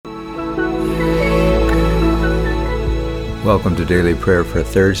Welcome to Daily Prayer for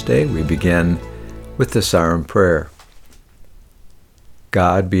Thursday. We begin with the Sarum Prayer.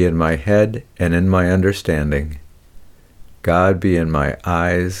 God be in my head and in my understanding. God be in my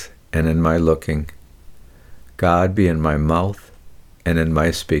eyes and in my looking. God be in my mouth and in my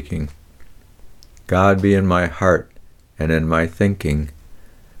speaking. God be in my heart and in my thinking.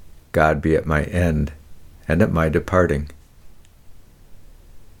 God be at my end and at my departing.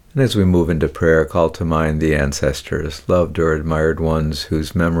 And as we move into prayer, call to mind the ancestors, loved or admired ones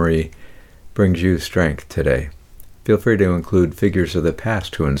whose memory brings you strength today. Feel free to include figures of the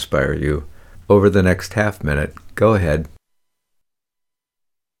past who inspire you. Over the next half minute, go ahead.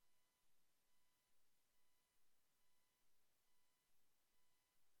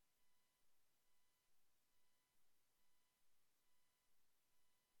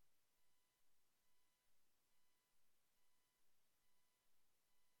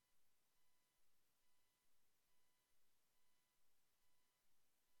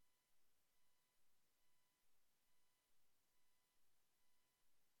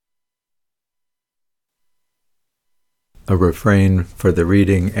 A refrain for the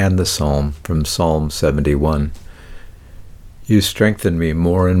reading and the psalm from Psalm 71. You strengthen me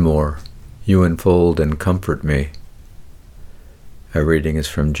more and more. You enfold and comfort me. Our reading is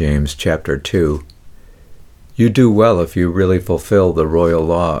from James chapter 2. You do well if you really fulfill the royal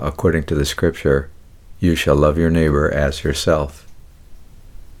law according to the Scripture. You shall love your neighbor as yourself.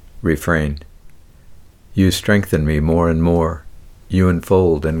 Refrain. You strengthen me more and more. You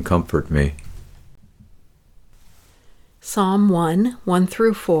enfold and comfort me. Psalm 1,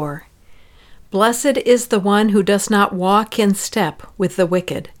 1-4. Blessed is the one who does not walk in step with the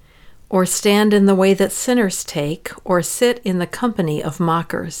wicked, or stand in the way that sinners take, or sit in the company of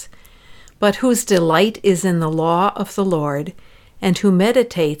mockers, but whose delight is in the law of the Lord, and who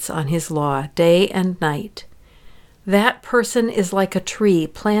meditates on his law day and night. That person is like a tree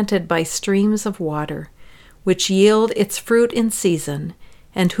planted by streams of water, which yield its fruit in season,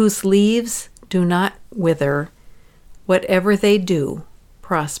 and whose leaves do not wither. Whatever they do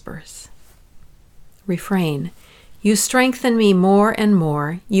prospers. Refrain. You strengthen me more and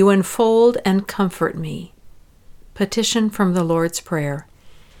more. You enfold and comfort me. Petition from the Lord's Prayer.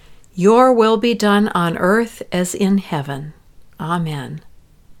 Your will be done on earth as in heaven. Amen.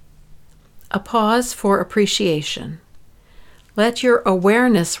 A pause for appreciation. Let your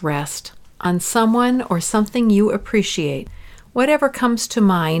awareness rest on someone or something you appreciate, whatever comes to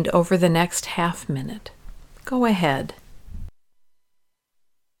mind over the next half minute. Go ahead.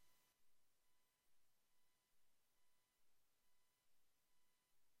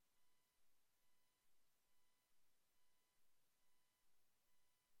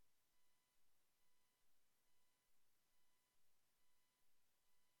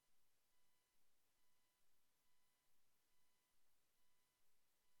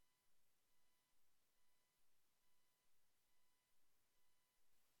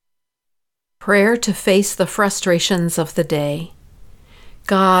 Prayer to face the frustrations of the day.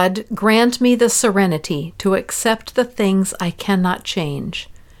 God, grant me the serenity to accept the things I cannot change,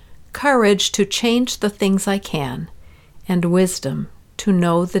 courage to change the things I can, and wisdom to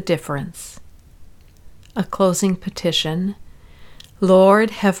know the difference. A closing petition.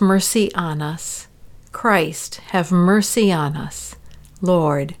 Lord, have mercy on us. Christ, have mercy on us.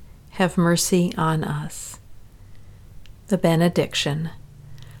 Lord, have mercy on us. The benediction.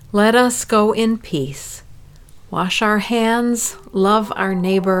 Let us go in peace. Wash our hands, love our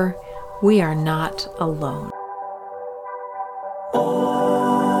neighbor. We are not alone.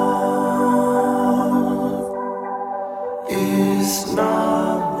 All is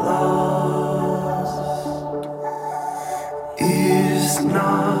not lost. Is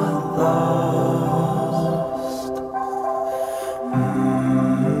not lost.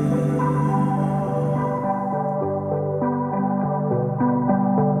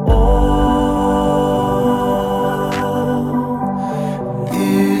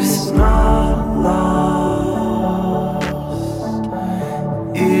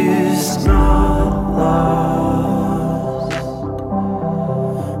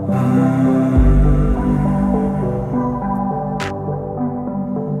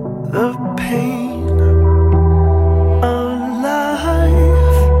 The pain of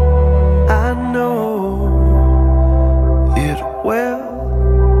life, I know it well,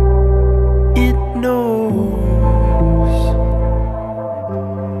 it knows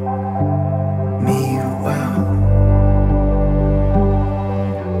me well.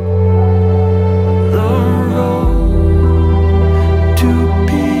 The road to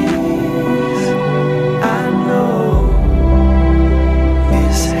peace, I know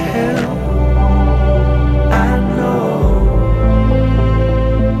is hell.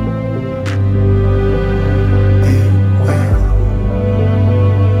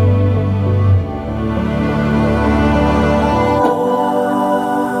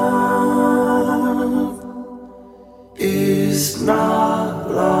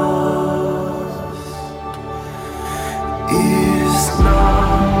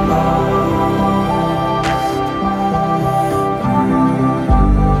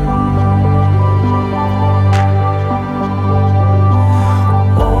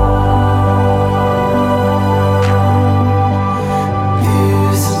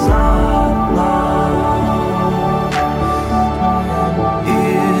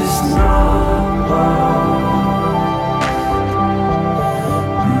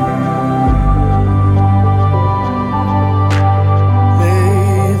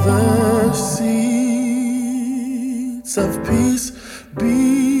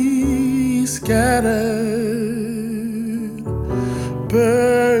 scattered,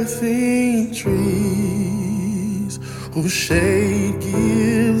 birthing trees whose shade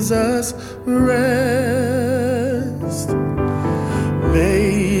gives us rest.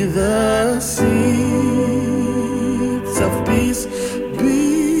 May the seeds of peace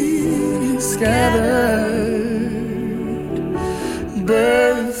be scattered,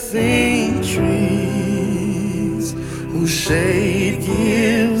 birthing trees whose shade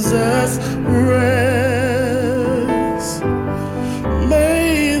gives us rest.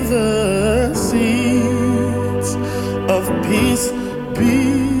 May the seeds of peace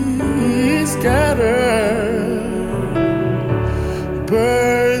be scattered,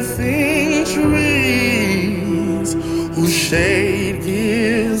 birthing trees whose shade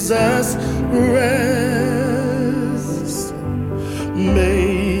gives us rest.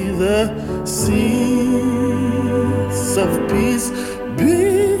 May the seeds of peace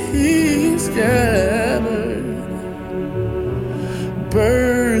be scattered,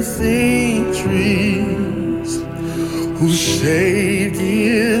 birthing trees whose shade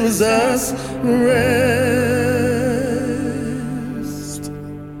gives us rest.